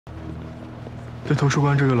对图书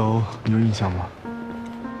馆这个楼你有印象吗？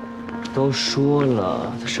都说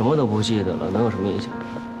了，他什么都不记得了，能有什么印象？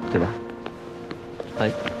对吧？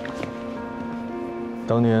哎，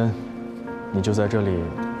当年你就在这里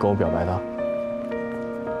跟我表白的。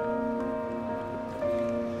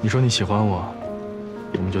你说你喜欢我，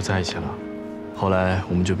我们就在一起了。后来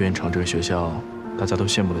我们就变成这个学校大家都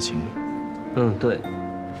羡慕的情侣。嗯，对，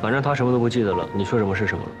反正他什么都不记得了，你说什么是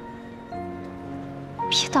什么了。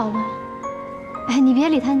别捣乱。哎，你别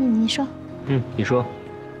理他，你说。嗯，你说。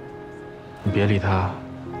你别理他，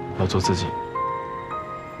要做自己。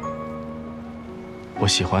我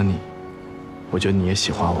喜欢你，我觉得你也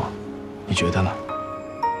喜欢我，你觉得呢？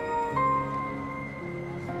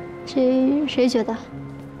谁觉得？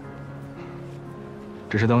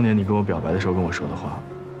这是当年你跟我表白的时候跟我说的话。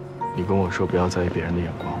你跟我说不要在意别人的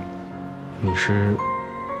眼光，你是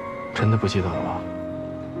真的不记得了吧？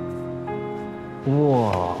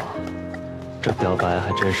哇，这表白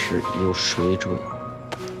还真是有水准。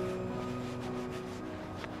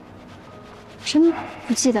真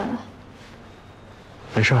不记得了。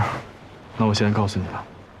没事儿，那我现在告诉你了，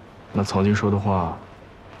那曾经说的话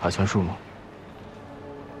还算数吗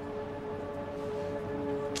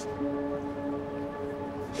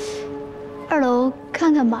？2楼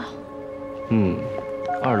看看吧。嗯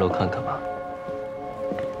，2楼看看吧。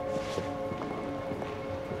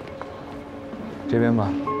这边吧。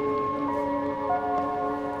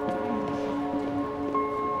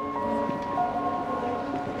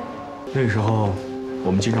那个时候，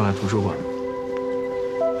我们经常来图书馆。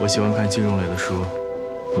我喜欢看金融类的书，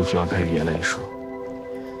你喜欢看语言类的书。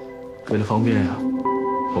为了方便呀，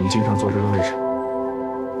我们经常坐这个位置。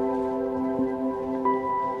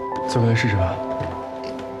坐过来试试吧。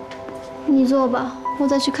你坐吧，我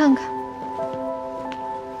再去看看。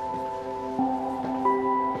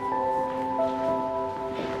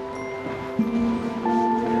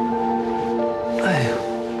哎呀，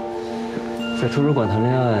在图书馆谈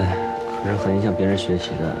恋爱可是很影响别人学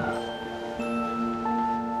习的。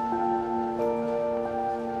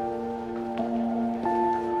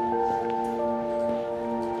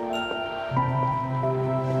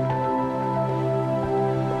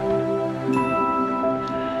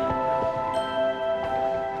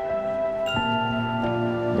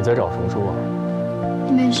你在找什么书啊？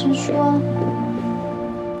没事说。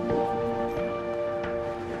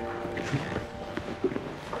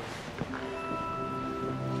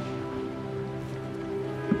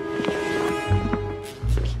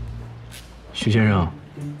徐先生，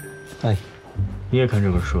哎，你也看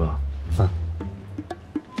这本书啊？嗯。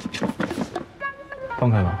放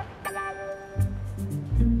开吧。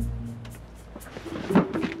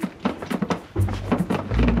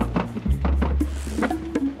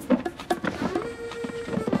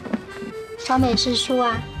找美式书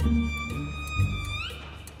啊？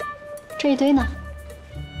这一堆呢？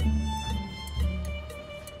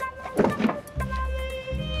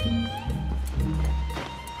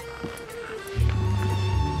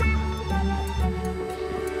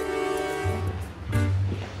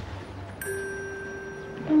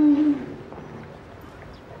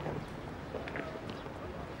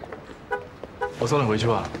我送你回去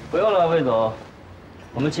吧。不用了，魏总，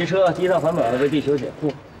我们骑车第一趟返本为地球减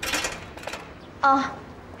负。啊，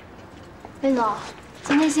魏总，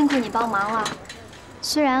今天辛苦你帮忙了。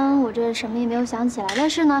虽然我这什么也没有想起来，但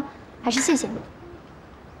是呢，还是谢谢你。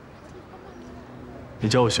你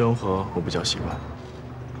叫我宣和，我比较习惯。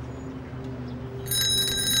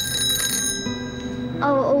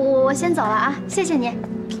我先走了啊，谢谢你。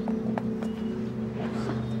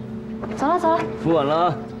走了走了。扶稳了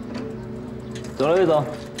啊。走了，魏总。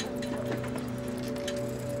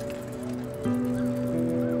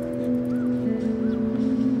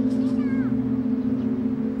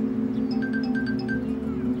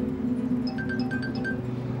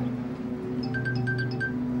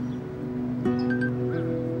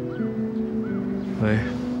喂。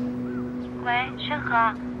喂，宣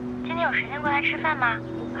和，今天有时间过来吃饭吗？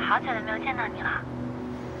好久都没有见到你了。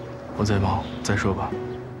我在忙，再说吧。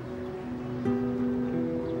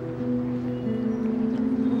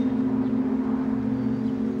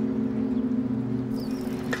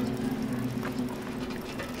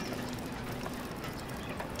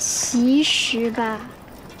其实吧，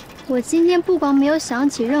我今天不光没有想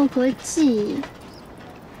起任何记忆，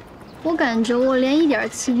我感觉我连一点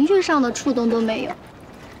情绪上的触动都没有。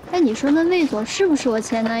哎，你说那魏总是不是我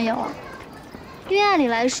前男友啊？因为按理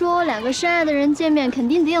来说，两个深爱的人见面，肯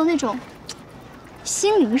定得有那种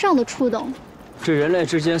心灵上的触动。这人类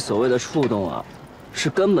之间所谓的触动啊，是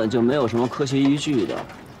根本就没有什么科学依据的。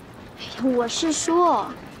哎呀，我是说，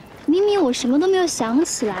明明我什么都没有想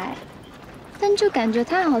起来，但就感觉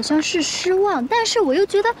他好像是失望，但是我又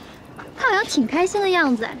觉得他好像挺开心的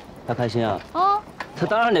样子哎。他开心啊？哦，他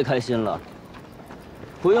当然得开心了。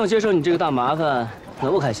不用接受你这个大麻烦，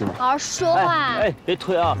能不开心吗？好好说话。哎，别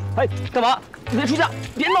推啊！哎，干嘛？你别出架，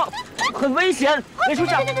别闹，很危险！别出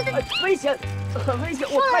架，哎，危险，很危险！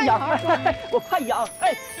我怕痒，我怕痒！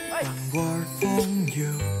哎哎。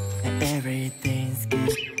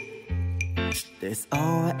That's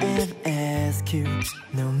all I ever ask you.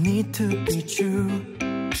 No need to be true.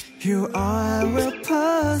 You are I will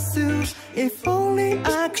pursue. If only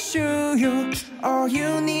I could show you. All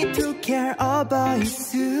you need to care about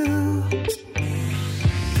is you.